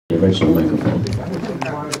The original microphone.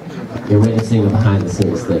 You're witnessing a behind the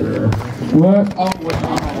scenes thing now. What? Oh,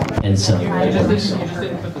 and so you just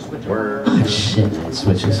didn't put the switch on. Ah, shit, man,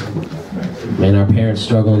 switches. Man, our parents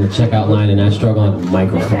struggle in the checkout line and I struggle on the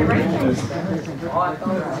microphone.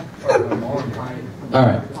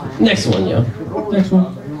 Alright, next one, yo. Next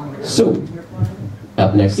one. So,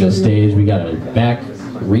 up next to the stage, we got a back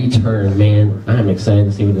return, man. I'm excited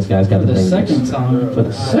to see what this guy's got to bring. For the second time. For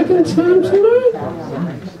the second time tonight?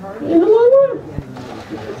 In a long run.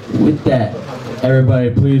 With that,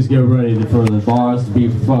 everybody please get ready for the bars to be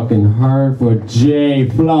fucking hard for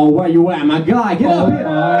JFLØXT. Where you at, my guy? Get up here.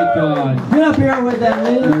 Oh my god. Get up here with that,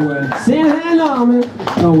 man. No way. Stand hand on, man.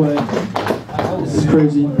 No way. This is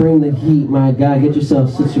crazy. Bring the heat, my guy. Get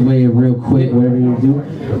yourself situated real quick, whatever you do.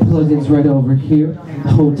 Plugins right over here,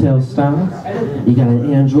 hotel style. You got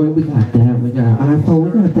an Android, we got that. We got an iPhone,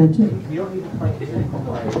 we got that too.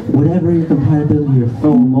 Whatever your compatibility, your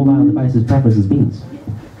phone, mobile devices, preferences means.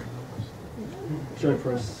 Should I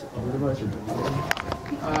press other device or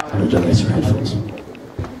Other device or headphones?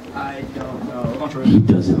 I don't know. He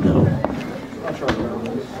doesn't know. I'll try around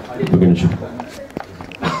this. We're gonna try.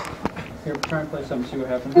 Here, try and play something, see what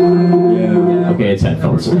happens. Yeah. Okay, it's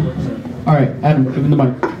headphones. Alright, Adam, give him the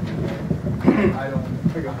mic.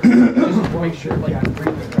 Just make sure, like,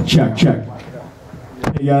 Check.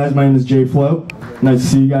 Hey guys, my name is JFLØXT. Nice to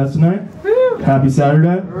see you guys tonight. Happy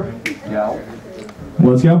Saturday. Yeah.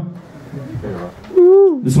 Let's go.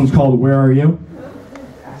 This one's called Where Are You?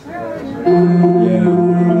 Yeah.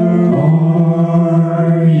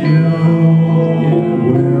 Are you?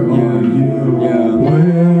 Where are you? Yeah.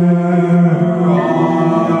 Where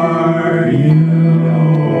are you?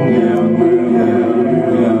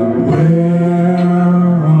 Yeah. Where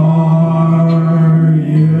are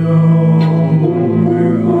you?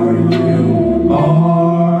 Where are you?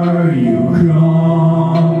 Are you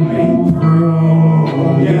coming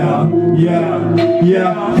through? Yeah.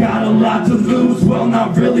 Got a lot to lose. Well,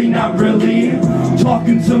 not really.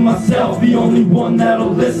 Talking to myself, the only one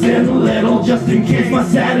that'll listen a little, just in case my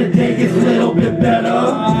Saturday gets a little bit better.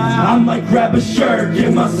 I might grab a shirt,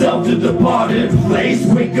 give myself to the departed place.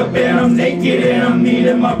 Wake up and I'm naked and I'm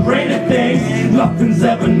needing my brain to think. Nothing's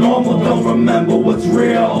ever normal, don't remember what's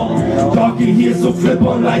real. Dark in here, so flip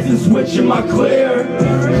on lights and switch in my clear.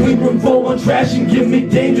 Clean room full on trash and give me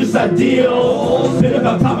dangerous ideals. Been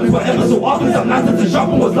about topics forever, so often some nonsense and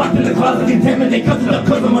sharpen what's locked in the closet. Contaminate, cut it up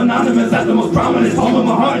cause I'm anonymous at the most prominent. Home of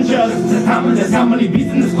my heart and chest. How many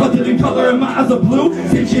beats in this cluttered in color and my eyes are blue.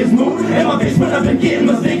 Same shit's move. In my basement I've been getting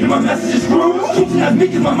mistaken, my message is screwed. Keeping as me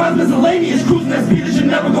cause my mind's miscellaneous. Cruising that speed that you're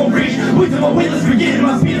never gonna reach. Waiting my weightless, forgetting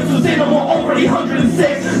my speed. So say no more, already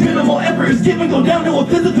 106. Minimal effort is given, go down to a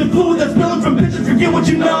physical fluid that's spilling from bitches. Forget what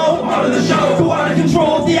you know. Out of the show, go out of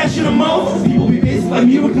control, the action of most. People be basic like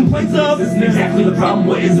me with complaints of. This isn't exactly the problem,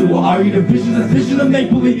 what is it? What are you? The vision is vision of make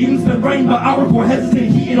believe. Even spend rain by hour before hesitate.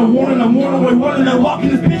 Heat in a warning, I'm warning away, running and walking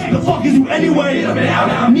this bitch. The fuck is you anyway? I've been out,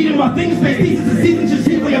 I'm needing my things, space pieces of season, just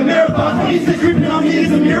seems like a marathon. 26 creeping on me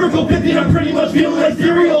is a miracle. 50 I'm pretty much feeling like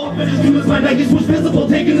cereal. Bitches do this, my neck is switch visible.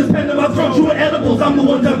 Taking this pen to my throat, chewing edibles. I'm the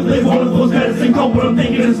one that live one of those medicine cold. What I'm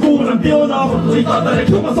thinking in school, when I'm feeling off. Really thought that I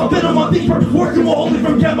killed myself, been on my feet, purpose working more only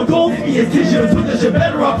from chemicals. Maybe it's tissue, took that shit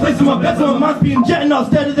better off. Placing my bets on my mind's being jetting off.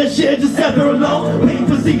 Instead of that shit, just sat there alone. Waiting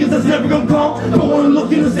for seekers that's never gonna come. Going and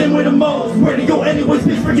looking the same way to most. Where to go anyways,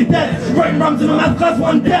 bitch, forget that. Writing rhymes in my math class,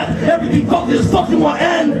 one death. Everything fucked is fucking one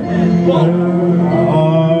end. Whoa.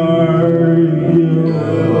 Are you?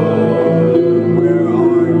 Where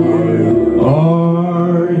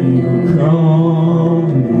are you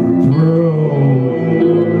coming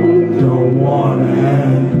through? Don't wanna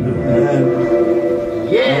end it.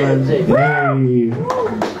 Yeah, hey.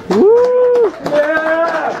 Woo!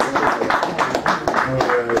 Yeah!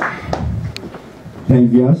 Alright. Thank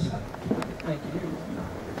you guys.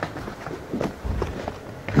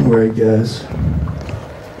 Alright guys,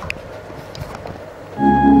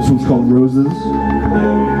 this one's called Roses.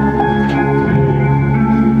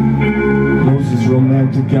 Roses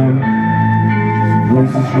romantic,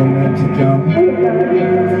 Roses romantic,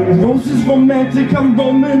 Roses romantic, I'm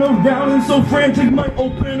roaming around and so frantic. Might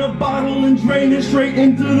open a bottle and drain it straight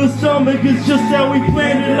into the stomach. It's just how we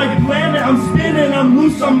planned it, like planet. I'm spinning, I'm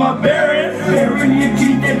loose on my bearing. Bearing your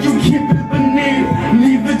teeth that you keep it beneath.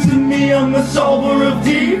 Leave it to me, I'm the solver of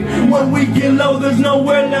deep. When we get low, there's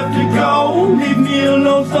nowhere left to go. Leave me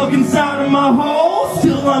alone, stuck inside of my hole.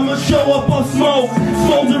 Still I'ma show up on smoke,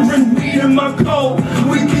 smoldering weed in my coat.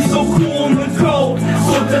 We be so cool in the cold,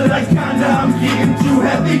 so Something like kinda, I'm getting too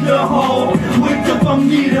heavy to hold. Wake up, I'm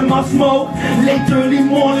needing my smoke. Late early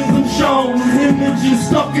mornings, I'm shown images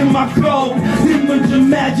stuck in my code. Image,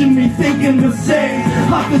 imagine me thinking the same.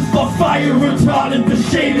 Hot as fuck, fire retarded, the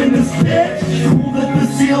shade in this pitch. Cool that the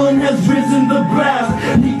ceiling has risen to blast.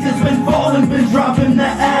 Heat has been falling, been dropping the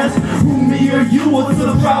ass. Who, me or you, what's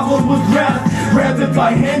the problem with rap? Grab it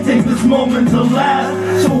by hand, take this moment to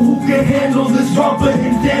last. So who can handle this rumble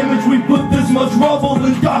and damage? We put this much rubble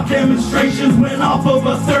in dark demonstrations. Went off of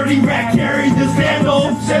a 30 rack, carried this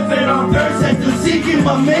handle. Sipping on thirst after seeking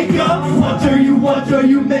my makeup. What are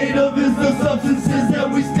you made of? Is the substances that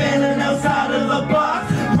we standing outside of the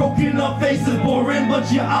box. Broken up faces, boring, but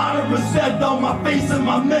you ought to respect on my face and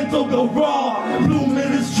my mental go raw.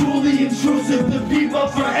 Blooming is truly intrusive. To be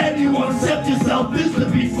up for anyone except yourself is to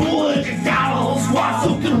be foolish. You got a whole squad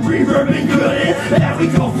soaked in reverb and good. There we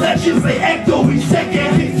go, flashes, they echo each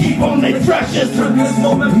second. Can keep on they precious. Turn this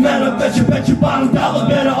moment meta. Bet you bottom dollar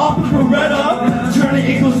better off of Beretta. Turning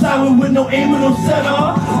it goes sour with no aim and no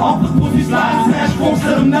setup. Off the pussy slide, smash forms to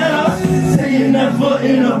the meta. Saying never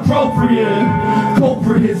inappropriate.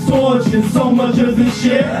 Culprit, torture, so much of this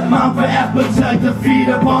shit. Mine for appetite to feed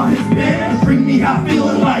upon his bed. Bring me high,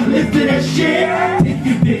 feeling like lifted as shit. If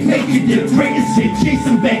you did, make it the greatest hit.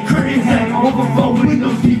 Chasing back curtains hang over phone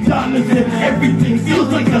windows, deep darkness, and everything feels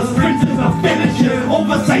like a sprint to the finish.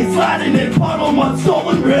 Oversight sliding and part on my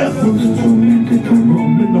stolen wrist.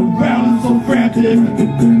 Roaming around and so frantic.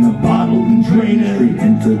 In a bottle and drain it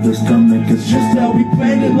into the stomach. It's just how we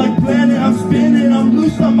planned it, like planet. I'm spinning, I'm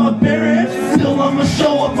loose on my bearings. Still I'ma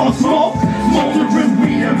show up on smoke. Smoldering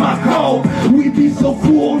weed in my coat. We be so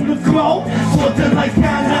cool in the glow. Sorting like kinda,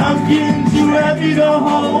 I'm getting too heavy to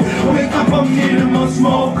hold. Wake up, I'm needing my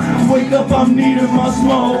smoke. Wake up, I'm needing my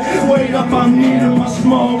smoke. Wait up, I'm needing my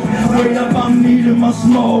smoke. Wait up, I'm needing my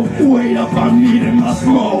smoke. Wait up, I'm needing my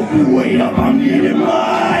smoke. Wait up, I'm needing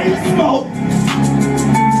my smoke.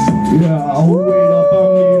 Yeah, wait up,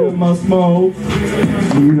 I'm needing my smoke.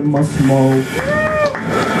 Needing my smoke.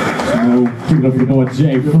 Smoke. Keep it up your boy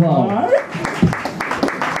JFLØXT.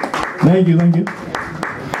 Thank you, thank you.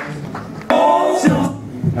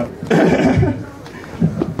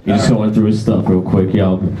 He's just going through his stuff real quick,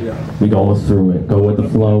 yo. We going through it. Go with the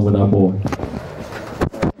flow with our boy.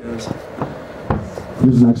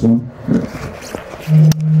 This is the next one.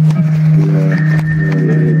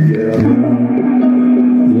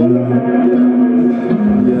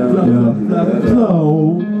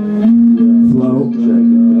 Flow.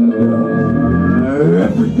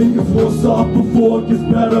 Everything is more soft before it gets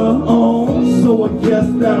better. So I guess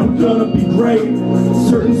that I'm gonna be great.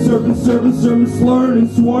 Certain serving, slurring and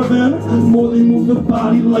swerving. More they move the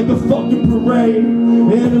body like a fucking parade.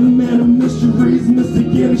 And a man of mysteries, mystic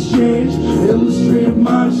in exchange. Illustrative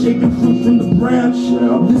mind shaking fruit from the branch.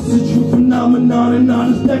 This is true phenomenon and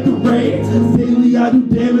honest decorate. Daily I do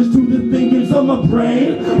damage to the thinkings of my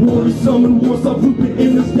brain. Worry summon Warsaw grouping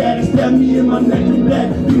in the static. Stab me in my neck and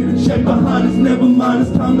back. Here to check behind us, never mind.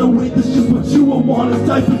 It's time to wait. This just what you would want. It's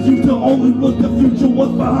type of you to only look the future.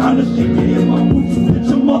 What's behind us? Shaking in my boots.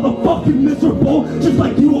 Bitch, a motherfucking miserable. Just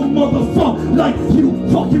like you a motherfucker. Like you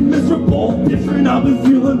fucking miserable. Different I've been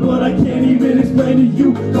feeling, but I can't even explain to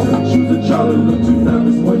you. Don't choose a child and look too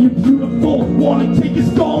nervous when you're beautiful. Wanna take his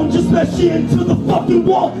skull and just smash you into the fucking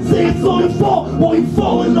wall. Say it's all your fault while you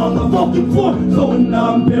falling on the fucking floor. So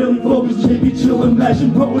now I'm barely focused, JB chillin',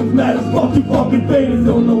 mashing poets, mad as fuck, you fucking faded.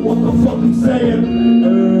 Don't know what the fuck I'm saying.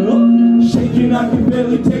 Shaking, I can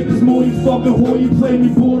barely take this more, you fucking whore. You played me,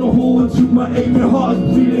 bored a hole into my aching heart,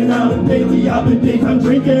 bleeding out. And daily I've been daytime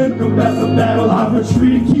drinking. From battle to battle, I've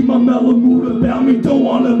retreated. Keep my mellow mood about me, don't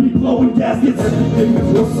wanna be blowing gaskets. Everything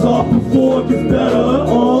is what's soft before it gets better.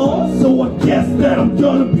 So I guess that I'm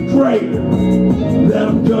gonna be great. That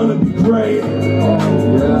I'm gonna be great.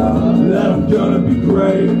 That I'm gonna be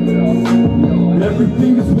great.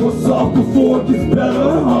 Everything is more soft before it gets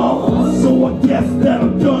better. So I guess that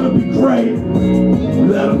I'm gonna be great.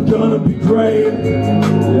 That I'm gonna be great.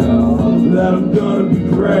 That I'm gonna be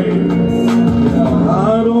great.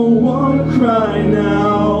 I don't wanna cry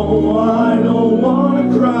now. I don't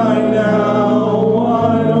wanna cry now.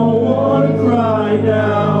 I don't wanna cry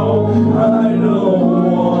now. I don't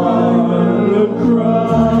wanna cry.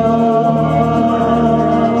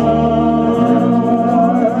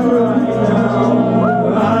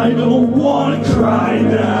 I don't wanna cry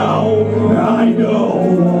now. I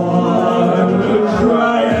don't wanna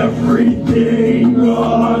cry. Everything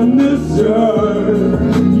on this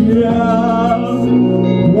earth, yeah,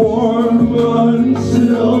 warm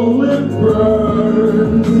until it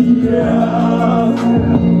burns, yeah.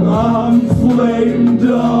 I'm flamed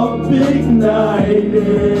up, ignited.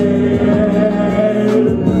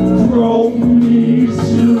 Throw me to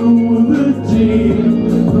the deep,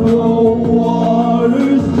 the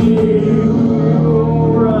water's deep.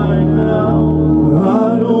 Right now,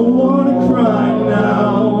 I don't wanna cry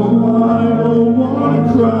now. I don't wanna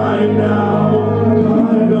cry now.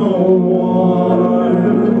 I don't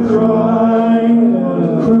wanna cry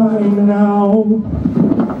now.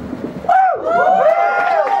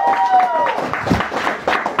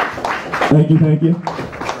 Thank you, thank you.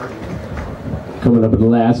 Coming up with the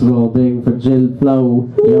last little thing for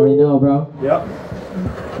JFLØXT. You already know, bro. Yep.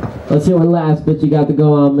 Let's hear what last bit you got to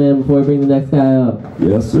go on, man, before we bring the next guy up.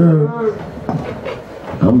 Yes, sir.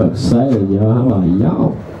 I'm excited, yo. How about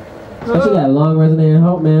y'all? Especially that long resonating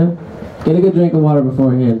hope, man. Get a good drink of water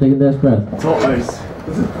beforehand. Take a deep breath. It's all ice.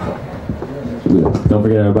 Don't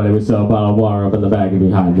forget, everybody, we sell a bottle of water up in the back if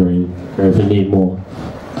you're hydrated, or if you need more.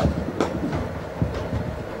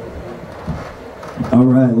 All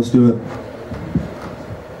right, let's do it.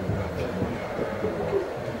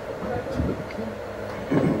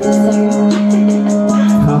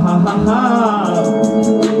 Ha ha ha ha.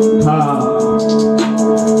 Ha.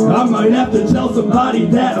 I might have to tell somebody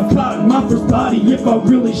that I've caught my first body. If I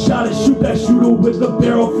really shot it, shoot that shooter with a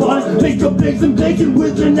barrel fly. Make up eggs and bacon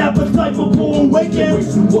with an appetite for born waking.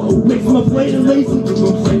 Makes my plate and lazy.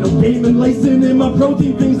 Play no game and lacing in my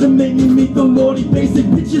protein things that make me meet the Lordy. Basic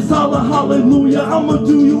bitches holla hallelujah. I'ma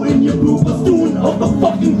do you in your boob. A stewing of the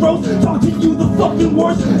fucking gross. Talk to you the fucking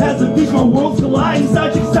worst. As it beats my worlds collide.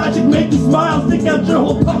 Side chick, make you smile. Stick out your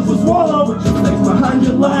whole puff to swallow. Legs behind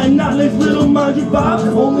your line. Not legs little mind you vibe.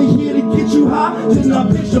 Only here to get you high. Did not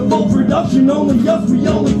picture full production. Only us, we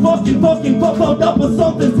only fucking fucked up with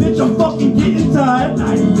something, bitch. I'm fucking getting tired.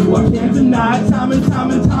 I can't deny. Time and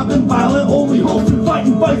been violent. Only hopes and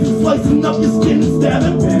fighting fights and slicing up your skin and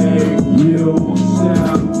stabbing. Make you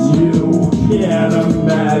tempt you. Can't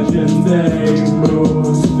imagine they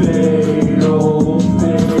moves fatal,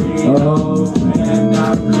 and I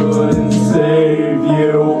couldn't save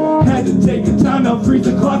you. Had to take the time out, freeze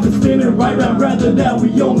the clock and spin it right round. Rather that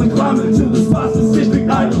we only climb into the spot specific.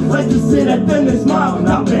 I like to sit at then and smile. And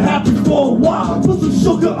I've been happy for a while. Put some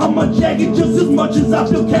sugar on my jacket just as much as I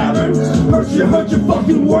feel cavern. Hurt your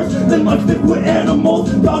fucking worse than my fit with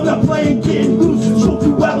animals. Dog not playing, getting loose. Choke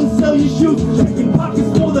you out and sell your shoes. Checking pockets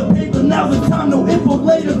for the paper. Now's the time, no info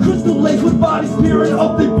later. Crystal lace with body spirit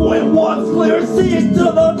up the buoyant water's clear. See it to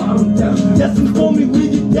the bottom down. Destined for me,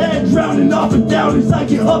 leave you dead. Drowning off and down as I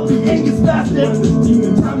get up, the aim gets faster. This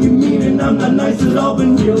demon time you mean, and I'm not nice at all.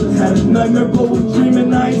 And healers had a nightmare, but was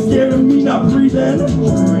dreaming. I ain't scared of me, not breathing.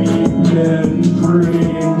 Dreaming.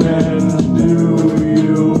 Do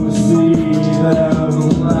you see them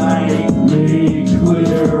like me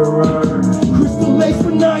clearer? Crystal lace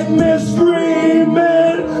for nightmares,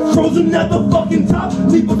 screaming. Frozen at the fucking top,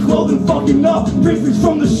 leave my clothing fucking up. Breaks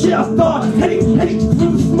from the shit I thought. Heading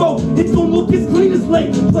through the smoke, it don't look as clean as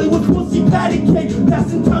late. Play with pussy patty cake.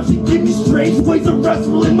 Passing time, she give me strange ways of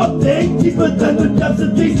wrestling my thing. Deeper than the depths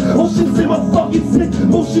of these oceans in my fucking sins.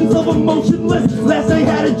 Motions of emotionless. Last I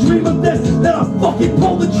had a dream of this, then I fucking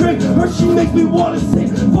pull the trick. Her she makes me wanna sing.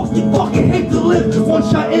 Fucking hate to live. One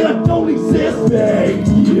shot and I don't exist. Beg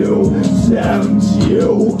you, tempt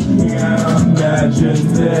you. Can't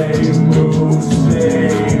imagine they move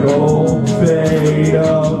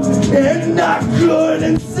fatal, and I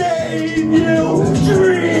couldn't save you.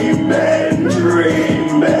 Dreaming.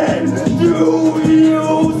 Do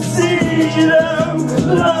you see them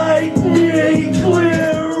like me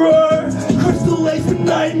clearer? Crystal lace and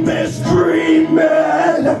nightmare screaming.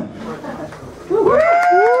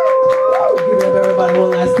 Give it up, everybody,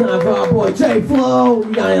 one last time for our boy JFLØXT.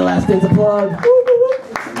 You got any last things to plug?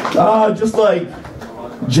 Just like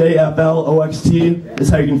JFLØXT is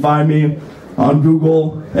how you can find me on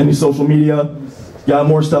Google, any social media. Got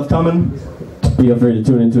more stuff coming. Feel free to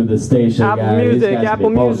tune into the station, Apple Music, Apple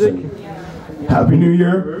Music. Happy New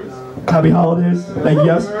Year. Happy holidays. Thank you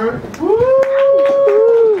guys.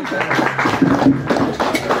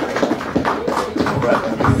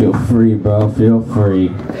 Feel free, bro. Feel free.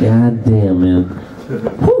 God damn, man.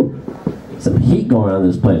 Whew. Some heat going on in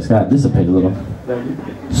this place. Gotta dissipate a little.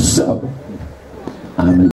 So, I'm